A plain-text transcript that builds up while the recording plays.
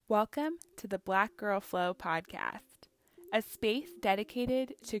Welcome to the Black Girl Flow podcast, a space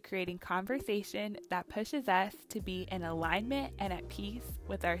dedicated to creating conversation that pushes us to be in alignment and at peace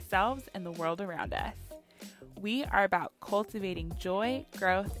with ourselves and the world around us. We are about cultivating joy,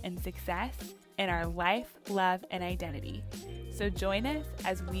 growth, and success in our life, love, and identity. So join us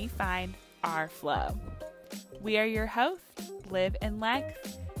as we find our flow. We are your hosts, Liv and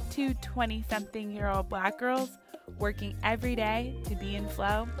Lex, two 20-something-year-old Black girls working every day to be in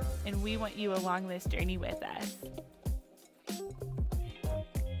flow, and we want you along this journey with us.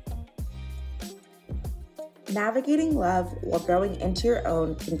 Navigating love while growing into your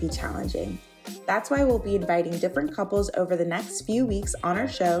own can be challenging. That's why we'll be inviting different couples over the next few weeks on our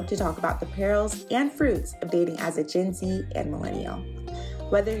show to talk about the perils and fruits of dating as a Gen Z and millennial.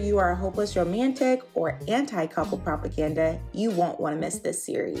 Whether you are a hopeless romantic or anti-couple propaganda, you won't want to miss this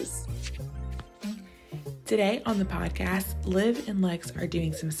series. Today on the podcast, Liv and Lex are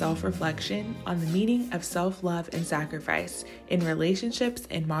doing some self-reflection on the meaning of self-love and sacrifice in relationships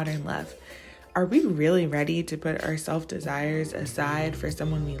and modern love. Are we really ready to put our self-desires aside for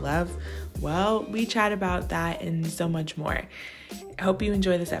someone we love? Well, we chat about that and so much more. I hope you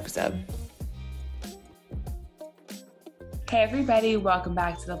enjoy this episode. Hey everybody, welcome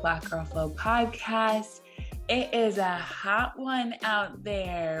back to the Black Girl Flow podcast. It is a hot one out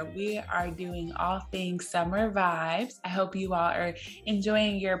there. We are doing all things summer vibes. I hope you all are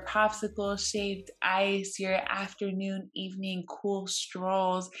enjoying your popsicle-shaped ice, your afternoon, evening cool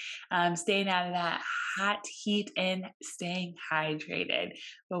strolls, staying out of that hot heat and staying hydrated.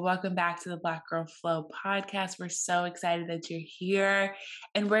 But welcome back to the Black Girl Flow podcast. We're so excited that you're here,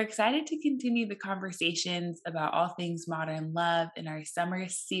 and we're excited to continue the conversations about all things modern love in our summer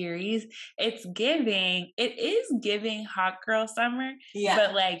series. It is giving hot girl summer,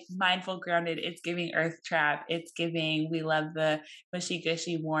 but like mindful, grounded. It's giving earth trap. It's giving we love the mushy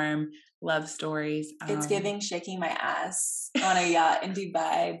gushy warm love stories. It's giving shaking my ass on a yacht in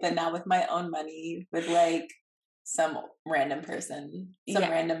Dubai, but not with my own money, with like some random person,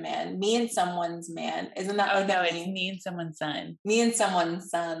 random man, me and someone's man. Isn't that? Oh no, it's me and someone's son. Me and someone's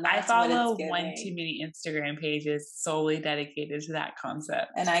son. I follow one too many Instagram pages solely dedicated to that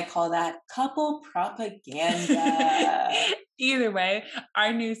concept, and I call that couple propaganda. Either way,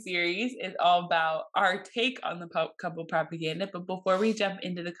 our new series is all about our take on the couple propaganda. But before we jump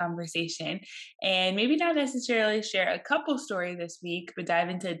into the conversation, and maybe not necessarily share a couple story this week, but dive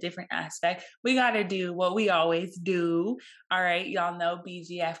into a different aspect, we got to do what we always do. All right, y'all know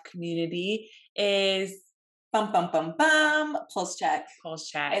BGF community is bum, bum, bum, bum. Pulse check. Pulse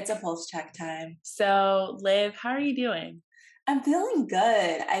check. It's a pulse check time. So, Liv, how are you doing? I'm feeling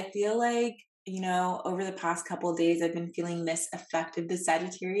good. I feel like, over the past couple of days, I've been feeling this effect of the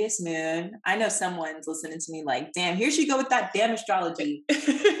Sagittarius moon. I know someone's listening to me like, damn, here she go with that damn astrology.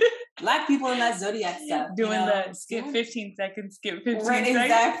 Black people in that zodiac stuff. Doing the skip 15 seconds, skip 15 right,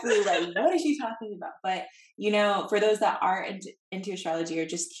 seconds. Exactly. Like, what is she talking about? But, for those that are into astrology or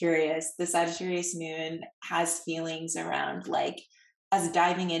just curious, the Sagittarius moon has feelings around like us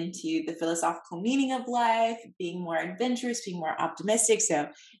diving into the philosophical meaning of life, being more adventurous, being more optimistic. So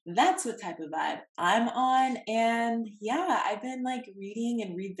that's what type of vibe I'm on. And yeah, I've been like reading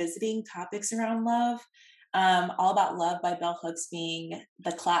and revisiting topics around love. All About Love by Bell Hooks being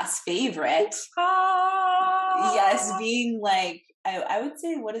the class favorite. Yes, being like, I would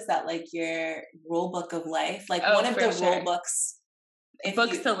say, what is that, like your rule book of life? Like one of the rule books.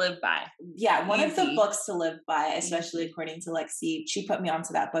 Books to live by. Yeah, one of the books to live by, especially according to Lexi. She put me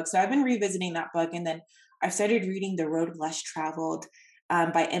onto that book. So I've been revisiting that book, and then I've started reading The Road Less Traveled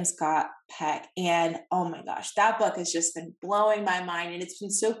by M. Scott Peck. And oh my gosh, that book has just been blowing my mind. And it's been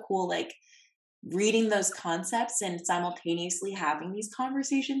so cool, like reading those concepts and simultaneously having these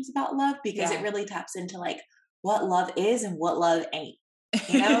conversations about love, because it really taps into like what love is and what love ain't.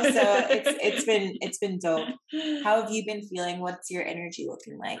 So it's been dope. How have you been feeling? What's your energy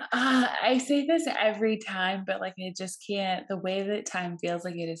looking like? I say this every time, but like I just can't. The way that time feels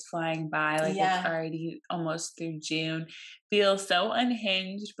like it is flying by, like it's already almost through June. Feels so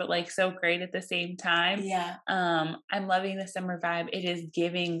unhinged, but like so great at the same time. Yeah. I'm loving the summer vibe. It is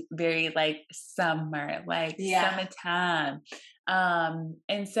giving very like summer, like summertime.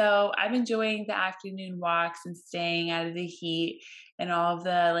 And so I'm enjoying the afternoon walks and staying out of the heat and all of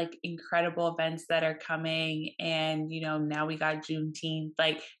the like incredible events that are coming. And, now we got Juneteenth.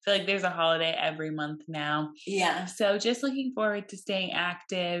 Like, I feel like there's a holiday every month now. Yeah. So just looking forward to staying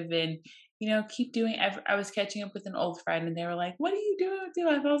active and, keep doing. I was catching up with an old friend and they were like, what are you doing?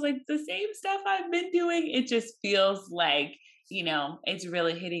 I was like, the same stuff I've been doing. It just feels like, it's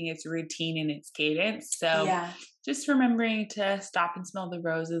really hitting its routine and its cadence. So just remembering to stop and smell the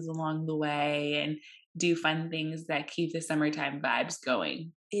roses along the way and do fun things that keep the summertime vibes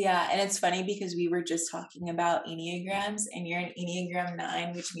going. Yeah, and it's funny because we were just talking about Enneagrams, and you're an Enneagram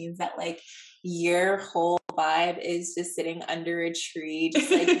 9, which means that like your whole vibe is just sitting under a tree, just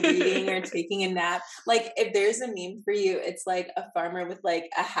like reading or taking a nap. Like if there's a meme for you, it's like a farmer with like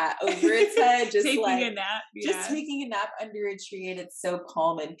a hat over its head, just taking like a nap. just taking a nap under a tree, and it's so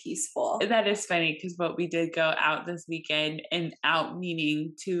calm and peaceful. That is funny because what we did go out this weekend, and out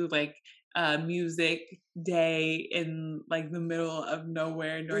meaning to like music day in like the middle of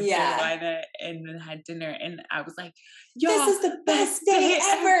nowhere, North Carolina, and then had dinner, and I was like, "Y'all, this is the best day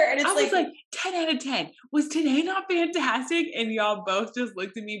ever!" And it's I was like 10 out of 10. Was today not fantastic? And y'all both just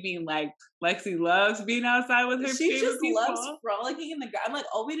looked at me being like, Lexi loves being outside with her. She just loves frolicking in the grass. I'm like,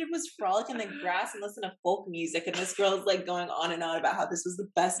 all we did was frolic in the grass and listen to folk music, and this girl is like going on and on about how this was the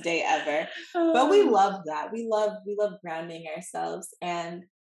best day ever. But we love that. We love grounding ourselves. And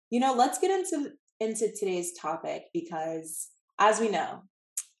let's get into today's topic, because as we know,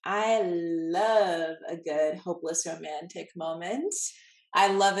 I love a good hopeless romantic moment.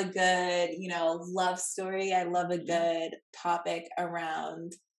 I love a good, love story. I love a good topic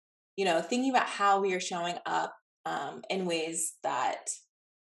around, thinking about how we are showing up in ways that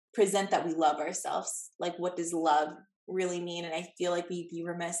present that we love ourselves. Like, what does love really mean? And I feel like we'd be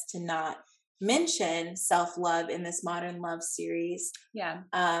remiss to not mention self-love in this Modern Love series. Yeah.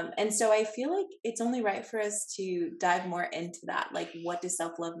 And so I feel like it's only right for us to dive more into that. Like, what does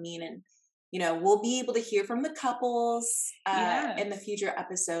self-love mean? And, we'll be able to hear from the couples in the future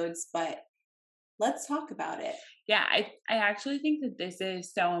episodes, but let's talk about it. Yeah, I actually think that this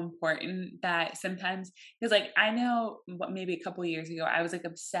is so important, that sometimes, because like I know maybe a couple years ago I was like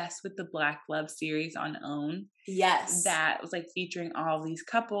obsessed with the Black Love series on OWN. Yes. That was like featuring all these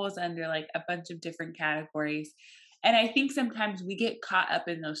couples under like a bunch of different categories. And I think sometimes we get caught up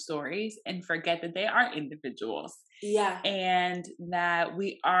in those stories and forget that they are individuals. Yeah. And that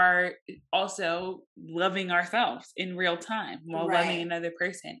we are also loving ourselves in real time while loving another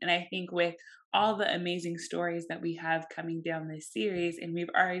person. And I think with all the amazing stories that we have coming down this series, and we've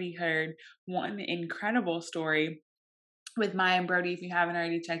already heard one incredible story with Maya and Brody, if you haven't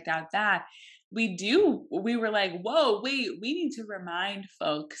already checked out that, we were like, whoa, wait, we need to remind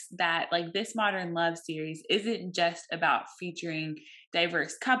folks that like this Modern Love series isn't just about featuring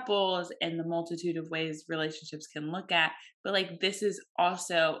diverse couples and the multitude of ways relationships can look at, but like this is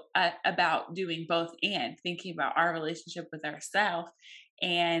also about doing both and thinking about our relationship with ourselves.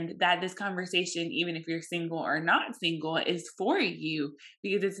 And that this conversation, even if you're single or not single, is for you,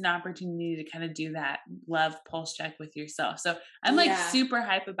 because it's an opportunity to kind of do that love pulse check with yourself. So I'm like super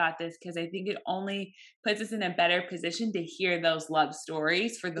hype about this, because I think it only puts us in a better position to hear those love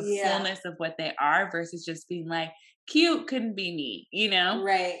stories for the fullness of what they are, versus just being like, cute, couldn't be me,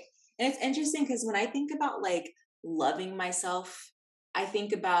 Right. And it's interesting because when I think about like loving myself, I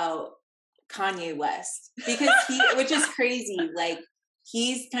think about Kanye West, because which is crazy, like,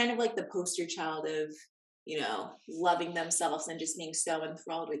 he's kind of like the poster child of, loving themselves and just being so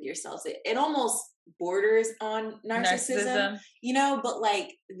enthralled with yourselves. It almost borders on narcissism, but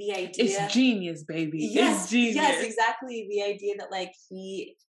like the idea. It's genius, baby. Yes, it's genius. Yes, exactly. The idea that like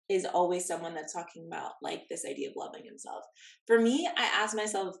he is always someone that's talking about like this idea of loving himself. For me, I ask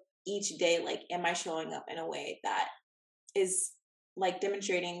myself each day, like, am I showing up in a way that is like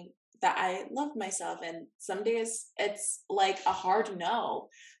demonstrating that I love myself? And some days it's like a hard no,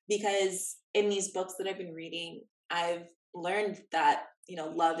 because in these books that I've been reading, I've learned that,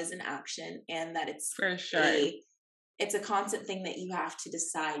 love is an action, and that it's for sure. It's a constant thing that you have to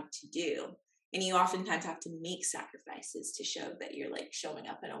decide to do. And you oftentimes have to make sacrifices to show that you're like showing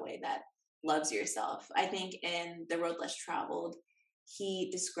up in a way that loves yourself. I think in The Road Less Traveled, he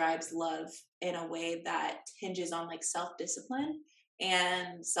describes love in a way that hinges on like self-discipline.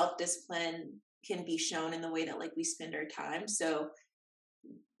 And self-discipline can be shown in the way that like we spend our time. So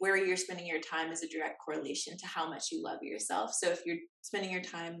where you're spending your time is a direct correlation to how much you love yourself. So if you're spending your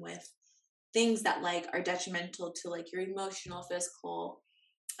time with things that like are detrimental to like your emotional, physical,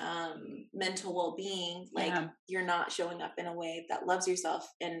 mental well-being, like you're not showing up in a way that loves yourself.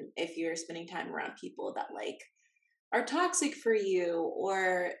 And if you're spending time around people that like are toxic for you,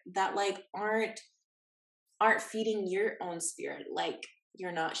 or that like aren't feeding your own spirit, like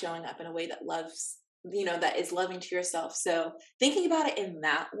you're not showing up in a way that loves, that is loving to yourself. So thinking about it in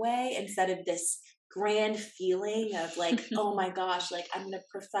that way, instead of this grand feeling of like, oh my gosh, like I'm going to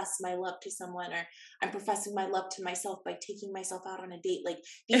profess my love to someone, or I'm professing my love to myself by taking myself out on a date. Like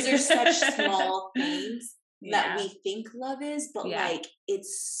these are such small things that we think love is, but like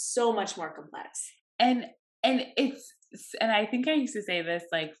it's so much more complex. And and I think I used to say this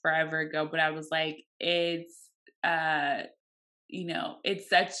like forever ago, but I was like, it's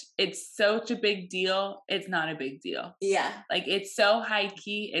it's such a big deal. It's not a big deal. Yeah. Like it's so high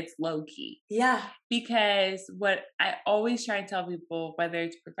key, it's low key. Yeah. Because what I always try to tell people, whether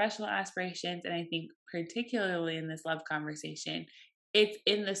it's professional aspirations, and I think particularly in this love conversation, it's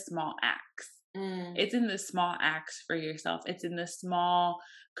in the small acts. It's in the small acts for yourself. It's in the small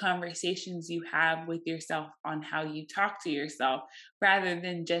conversations you have with yourself on how you talk to yourself, rather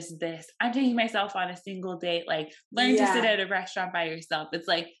than just this, I'm taking myself on a single date, like learn to sit at a restaurant by yourself. It's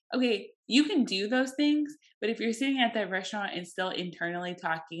like, okay, you can do those things, but if you're sitting at that restaurant and still internally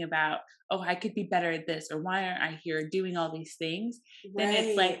talking about, oh, I could be better at this, or why aren't I here doing all these things, then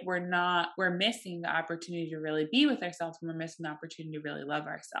it's like we're missing the opportunity to really be with ourselves, and we're missing the opportunity to really love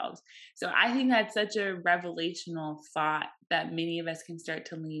ourselves. So I think that's such a revelational thought that many of us can start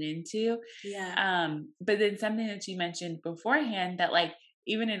to lean into. Yeah. But then something that you mentioned beforehand, that like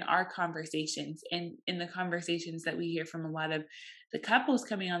even in our conversations and in the conversations that we hear from a lot of the couples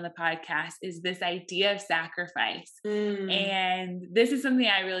coming on the podcast, is this idea of sacrifice. And this is something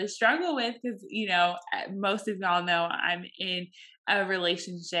I really struggle with because, most of y'all know I'm in a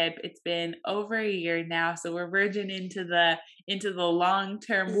relationship. It's been over a year now. So we're verging into the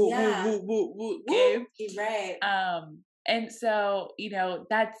long-term game. Right. And so,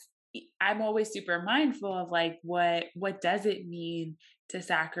 I'm always super mindful of like, what does it mean to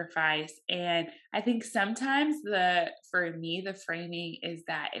sacrifice? And I think sometimes for me, the framing is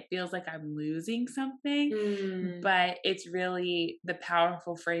that it feels like I'm losing something, but it's really the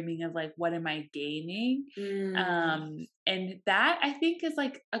powerful framing of like, what am I gaining? And that I think is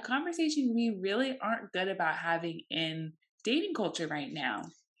like a conversation we really aren't good about having in dating culture right now.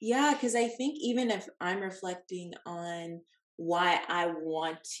 Yeah, because I think even if I'm reflecting on why I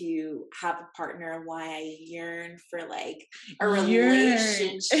want to have a partner, why I yearn for like a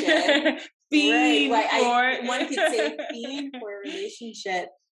relationship. One could say fiend for a relationship.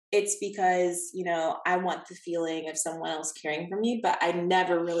 It's because, I want the feeling of someone else caring for me, but I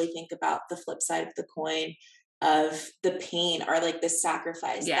never really think about the flip side of the coin of the pain or like the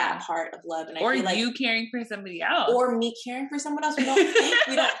sacrifice, that part of love. And I feel like you caring for somebody else, or me caring for someone else. We don't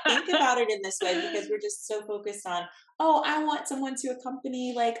think about it in this way because we're just so focused on, oh, I want someone to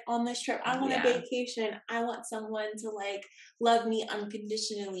accompany like on this trip. I want a vacation. I want someone to like love me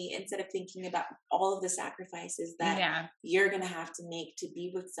unconditionally, instead of thinking about all of the sacrifices that you're going to have to make to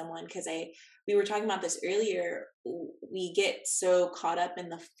be with someone. Because we were talking about this earlier. We get so caught up in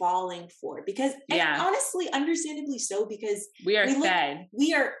the falling for, because and honestly, understandably so, because we are fed.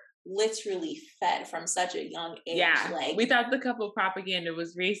 We are literally fed from such a young age. Yeah, like we thought the couple propaganda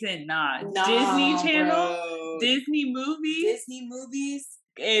was recent. Disney Channel, Disney movies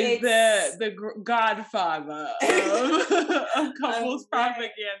is the godfather of couples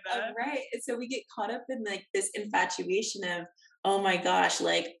propaganda. Right. And so we get caught up in like this infatuation of, oh my gosh,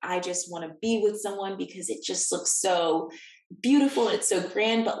 like I just want to be with someone because it just looks so beautiful and it's so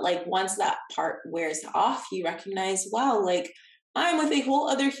grand. But like once that part wears off, you recognize, wow, like I'm with a whole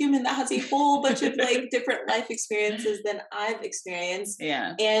other human that has a whole bunch of like different life experiences than I've experienced.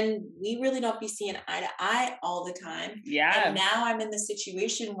 Yeah. And we really don't be seeing eye to eye all the time. Yeah. And now I'm in the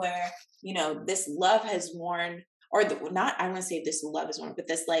situation where, this love has worn, or not, I want to say this love is worn, but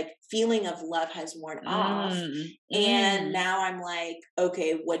this like feeling of love has worn off. And now I'm like,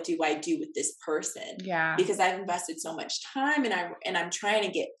 okay, what do I do with this person? Yeah. Because I've invested so much time and I'm trying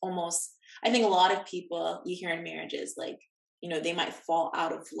to get almost, I think a lot of people you hear in marriages, like, they might fall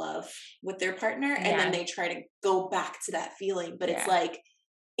out of love with their partner and then they try to go back to that feeling. But it's like,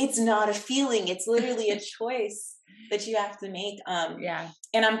 it's not a feeling. It's literally a choice that you have to make.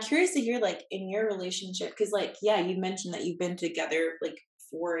 And I'm curious to hear, like, in your relationship, because like, you mentioned that you've been together like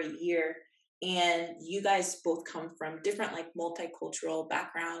for a year and you guys both come from different, like multicultural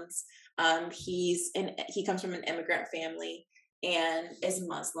backgrounds. He comes from an immigrant family and is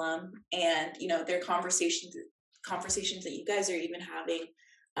Muslim, and, their conversations that you guys are even having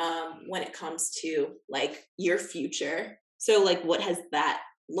when it comes to like your future. So like, what has that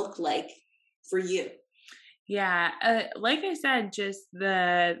looked like for you? Yeah. Like I said, just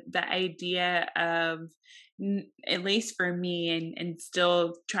the idea of, at least for me, and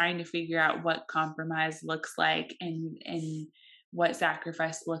still trying to figure out what compromise looks like and what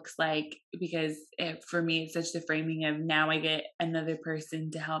sacrifice looks like, because for me, it's such the framing of now I get another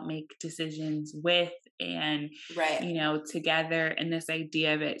person to help make decisions with and, together, and this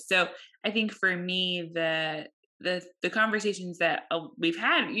idea of it. So I think for me, the the conversations that we've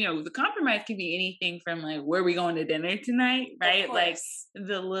had, the compromise can be anything from like, where are we going to dinner tonight, right? Like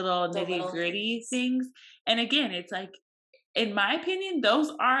the little nitty gritty things. And again, it's like, in my opinion,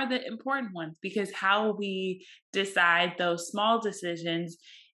 those are the important ones, because how we decide those small decisions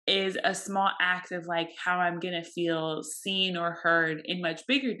is a small act of like how I'm going to feel seen or heard in much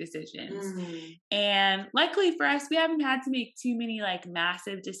bigger decisions. And luckily for us, we haven't had to make too many like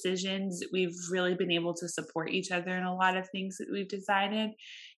massive decisions. We've really been able to support each other in a lot of things that we've decided,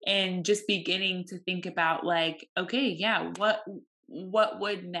 and just beginning to think about like, okay, yeah, what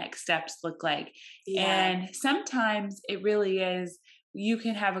would next steps look like? And sometimes it really is, you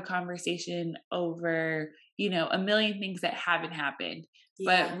can have a conversation over, a million things that haven't happened.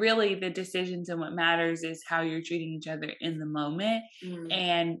 But really the decisions and what matters is how you're treating each other in the moment,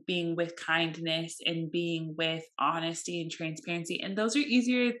 and being with kindness and being with honesty and transparency. And those are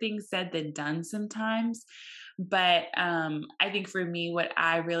easier things said than done sometimes. But I think for me, what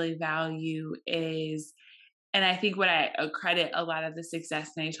I really value is, and I think what I credit a lot of the success,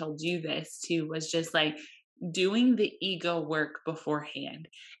 and I told you this too, was just like doing the ego work beforehand.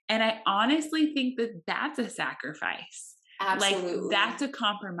 And I honestly think that that's a sacrifice. Absolutely. Like that's a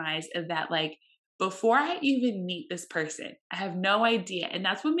compromise of that, like, before I even meet this person, I have no idea. And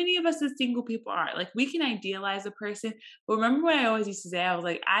that's what many of us as single people are. Like, we can idealize a person. But remember what I always used to say? I was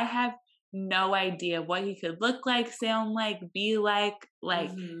like, I have no idea what he could look like, sound like, be like,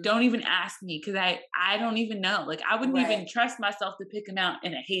 don't even ask me, because I don't even know. Like, I wouldn't even trust myself to pick him out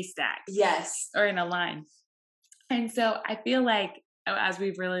in a haystack. Yes. Or in a line. And so I feel like, as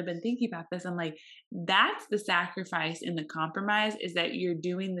we've really been thinking about this, I'm like, that's the sacrifice in the compromise, is that you're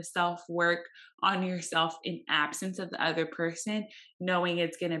doing the self-work on yourself in absence of the other person, knowing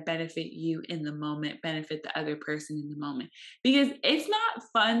it's going to benefit you in the moment, benefit the other person in the moment. Because it's not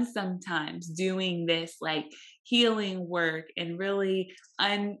fun sometimes doing this like healing work and really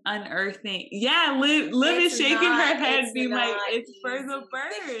unearthing. Yeah, Liv is shaking her head, being like, it's for the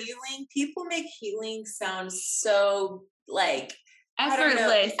birds. People make healing sound so like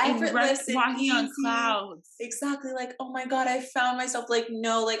effortless and walking on clouds. Exactly. Like, oh my God, I found myself like,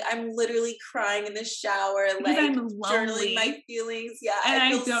 no, like I'm literally crying in the shower, because like I'm journaling my feelings. Yeah. And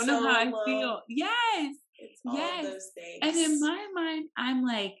I don't know how I feel. Yes. It's all of those things. And in my mind, I'm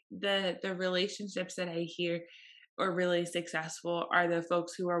like, the relationships that I hear are really successful are the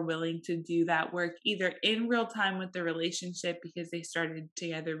folks who are willing to do that work either in real time with the relationship because they started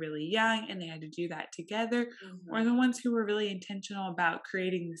together really young and they had to do that together, or the ones who were really intentional about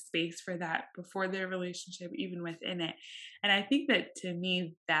creating the space for that before their relationship, even within it. And I think that, to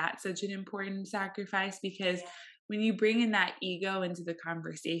me, that's such an important sacrifice, because when you bring in that ego into the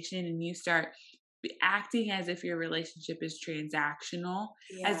conversation and you start acting as if your relationship is transactional,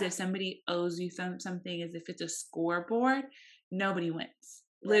 as if somebody owes you something, as if it's a scoreboard, nobody wins.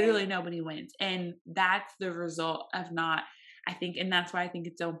 Literally nobody wins. And that's the result of not, I think, and that's why I think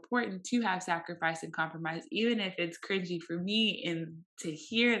it's so important to have sacrifice and compromise, even if it's cringy for me. And to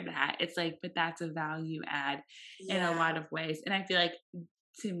hear that, it's like, but that's a value add in a lot of ways. And I feel like,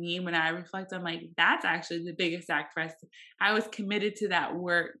 to me, when I reflect, I'm like, that's actually the biggest sacrifice. I was committed to that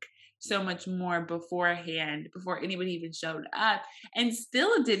work so much more beforehand, before anybody even showed up, and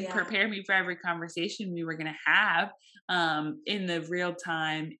still didn't prepare me for every conversation we were going to have in the real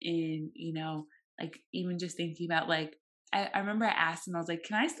time. In, like, even just thinking about, like, I remember I asked him, I was like,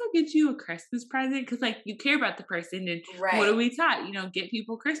 can I still get you a Christmas present? Because, like, you care about the person, and what are we taught? Get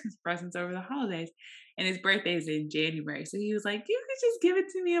people Christmas presents over the holidays. And his birthday is in January. So he was like, you could just give it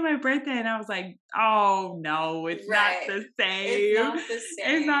to me on my birthday. And I was like, oh, no, it's not the same.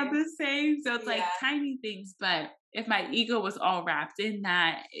 It's not the same. So it's like tiny things. But if my ego was all wrapped in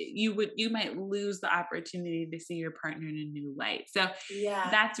that, you might lose the opportunity to see your partner in a new light. So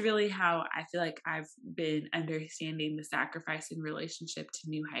that's really how I feel like I've been understanding the sacrifice in relationship to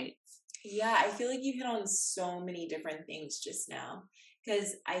new heights. Yeah, I feel like you hit on so many different things just now.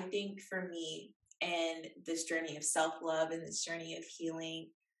 Because I think for me, and this journey of self-love and this journey of healing,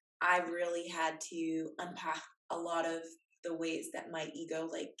 I've really had to unpack a lot of the ways that my ego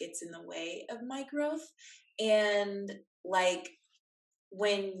like gets in the way of my growth. And like,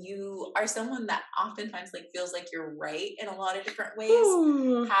 when you are someone that oftentimes like feels like you're right in a lot of different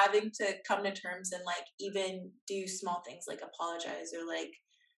ways, having to come to terms and like even do small things like apologize, or like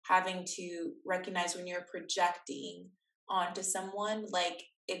having to recognize when you're projecting onto someone, like,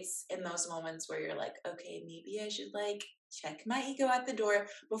 it's in those moments where you're like, okay, maybe I should like check my ego at the door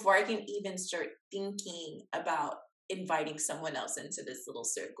before I can even start thinking about inviting someone else into this little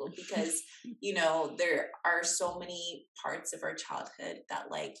circle. Because, there are so many parts of our childhood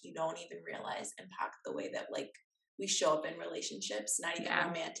that like you don't even realize impact the way that like we show up in relationships, not even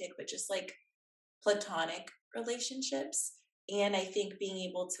romantic, but just like platonic relationships. And I think being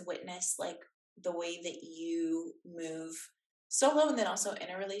able to witness like the way that you move solo and then also in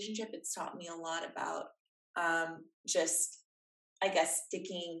a relationship, it's taught me a lot about just, I guess,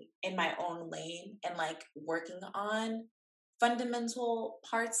 sticking in my own lane and like working on fundamental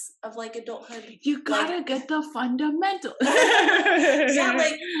parts of like adulthood. You gotta get the fundamentals. Yeah,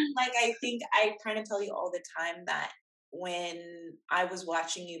 like I think I kind of tell you all the time that when I was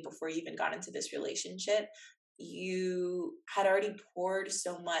watching you before you even got into this relationship, you had already poured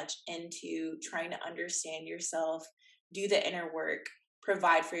so much into trying to understand yourself, do the inner work,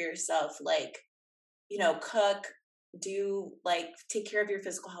 provide for yourself, like, you know, cook, do like take care of your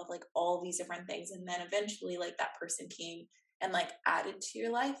physical health, like all these different things. And then eventually like that person came and like added to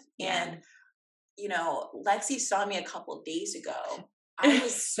your life. Yeah. And, you know, Lexi saw me a couple days ago. I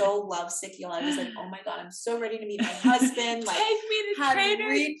was so lovesick, y'all. I was like, oh my God, I'm so ready to meet my husband. Like, take me to Trader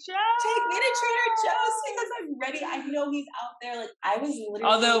Joe's. Take me to Trader Joe's because I'm ready. I know he's out there. Like, I was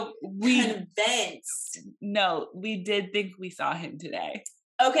literally convinced. No, we did think we saw him today.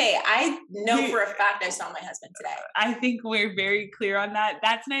 Okay, I know for a fact I saw my husband today. I think we're very clear on that.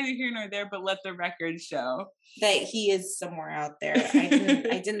 That's neither here nor there, but let the record show that he is somewhere out there.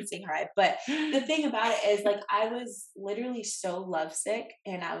 I didn't say hi, but the thing about it is like I was literally so lovesick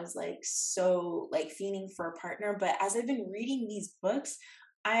and I was like so like fiending for a partner. But as I've been reading these books,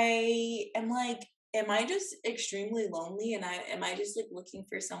 I am like, am I just extremely lonely? And am I just like looking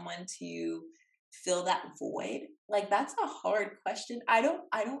for someone to fill that void? Like that's a hard question. I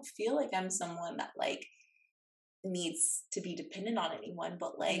don't feel like I'm someone that like needs to be dependent on anyone,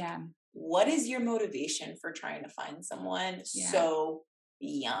 but like what is your motivation for trying to find someone so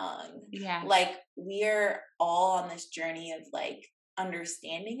young? Yeah. Like we're all on this journey of like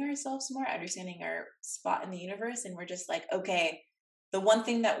understanding ourselves more, understanding our spot in the universe, and we're just like, okay, the one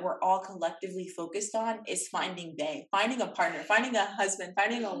thing that we're all collectively focused on is finding a partner, finding a husband,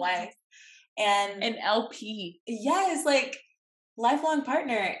 finding a wife. And an LP. Yes, like lifelong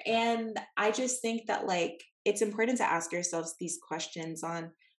partner. And I just think that like it's important to ask ourselves these questions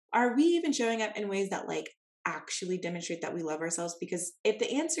on, are we even showing up in ways that like actually demonstrate that we love ourselves? Because if the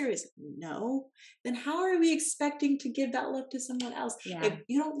answer is no, then how are we expecting to give that love to someone else? Yeah. If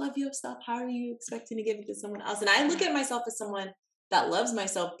you don't love yourself, how are you expecting to give it to someone else? And I look at myself as someone that loves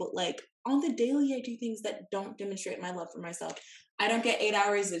myself, but like on the daily, I do things that don't demonstrate my love for myself. I don't get 8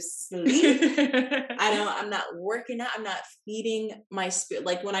 hours of sleep. I'm not working out. I'm not feeding my spirit.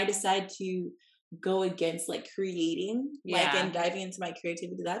 Like when I decide to go against like creating, like and diving into my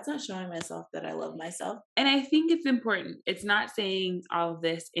creativity, that's not showing myself that I love myself. And I think it's important. It's not saying all of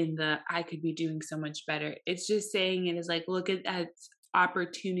this in the, I could be doing so much better. It's just saying it is like, look at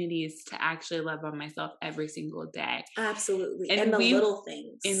opportunities to actually love on myself every single day. Absolutely. And the little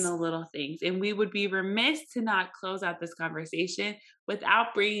things. In the little things. And we would be remiss to not close out this conversation without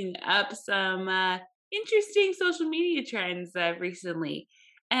bringing up some interesting social media trends recently.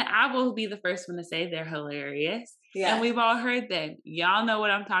 And I will be the first one to say they're hilarious. Yeah. And we've all heard them. Y'all know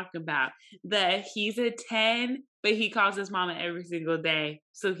what I'm talking about. He's a 10, but he calls his mama every single day,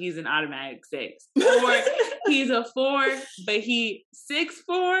 so he's an automatic 6. Or he's a 4, but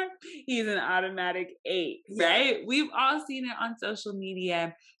 6'4", he's an automatic 8, right? We've all seen it on social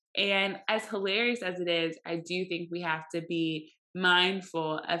media. And as hilarious as it is, I do think we have to be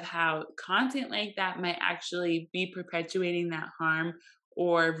mindful of how content like that might actually be perpetuating that harm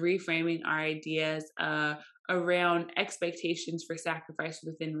or reframing our ideas around expectations for sacrifice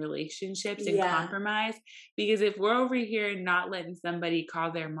within relationships and compromise. Because if we're over here not letting somebody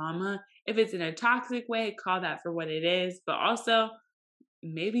call their mama, if it's in a toxic way, call that for what it is. But also,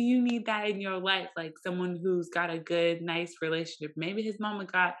 maybe you need that in your life, like someone who's got a good, nice relationship. Maybe his mama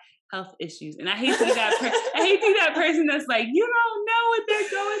got health issues, and I hate to be that person that's like, you don't know what they're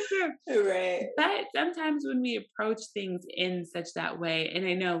going through, right? But sometimes when we approach things in such that way, and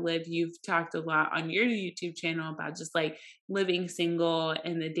I know, Liv, you've talked a lot on your YouTube channel about just like living single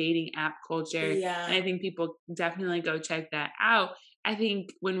and the dating app culture, and I think people definitely go check that out. I think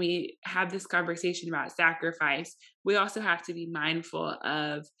when we have this conversation about sacrifice, we also have to be mindful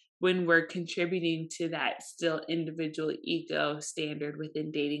of when we're contributing to that still individual ego standard within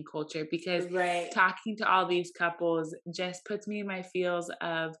dating culture, because talking to all these couples just puts me in my feels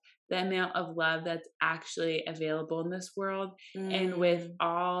of the amount of love that's actually available in this world. And with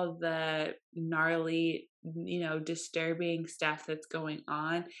all the gnarly disturbing stuff that's going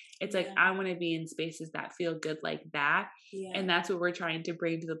on. It's like, I want to be in spaces that feel good like that. Yeah. And that's what we're trying to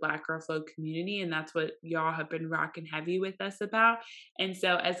bring to the Black Girl Flow community. And that's what y'all have been rocking heavy with us about. And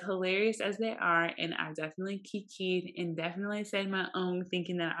so as hilarious as they are, and I definitely kikied and definitely said my own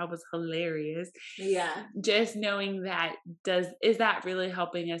thinking that I was hilarious. Yeah. Just knowing that is that really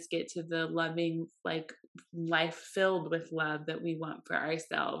helping us get to the loving, like, life filled with love that we want for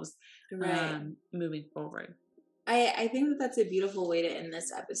ourselves, right, moving forward. I think that's a beautiful way to end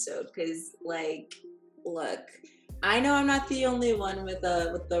this episode, because, like, look, I know I'm not the only one with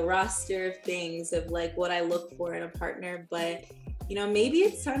the roster of things of, like, what I look for in a partner, but maybe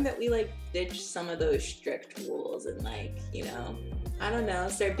it's time that we, like, ditch some of those strict rules and, like, I don't know,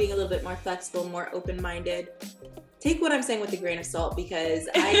 start being a little bit more flexible, more open-minded. Take what I'm saying with a grain of salt, because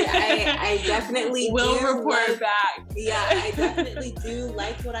I definitely will report back. Yeah, I definitely do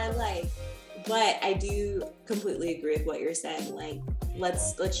like what I like, but I do completely agree with what you're saying. Like,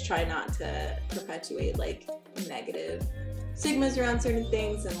 let's try not to perpetuate, like, negative stigmas around certain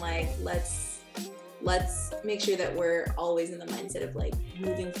things, and, like, let's make sure that we're always in the mindset of, like,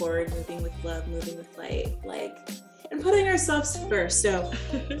 moving forward, moving with love, moving with light, like, and putting ourselves first. So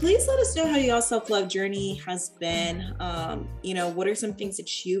please let us know how y'all's self-love journey has been. What are some things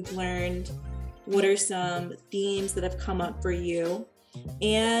that you've learned? What are some themes that have come up for you?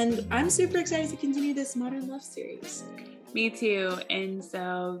 And I'm super excited to continue this Modern Love series. Me too. And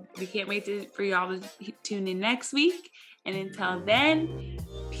so we can't wait for y'all to tune in next week. And until then,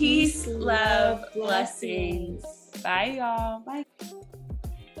 peace, love, blessings. Bye, y'all. Bye.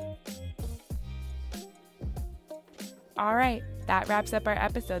 All right, that wraps up our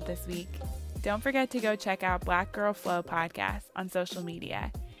episode this week. Don't forget to go check out Black Girl Flow podcast on social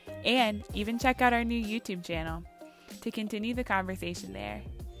media, and even check out our new YouTube channel to continue the conversation there.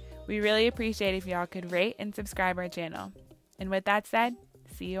 We really appreciate if y'all could rate and subscribe our channel. And with that said,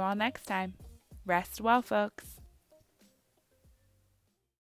 see you all next time. Rest well, folks.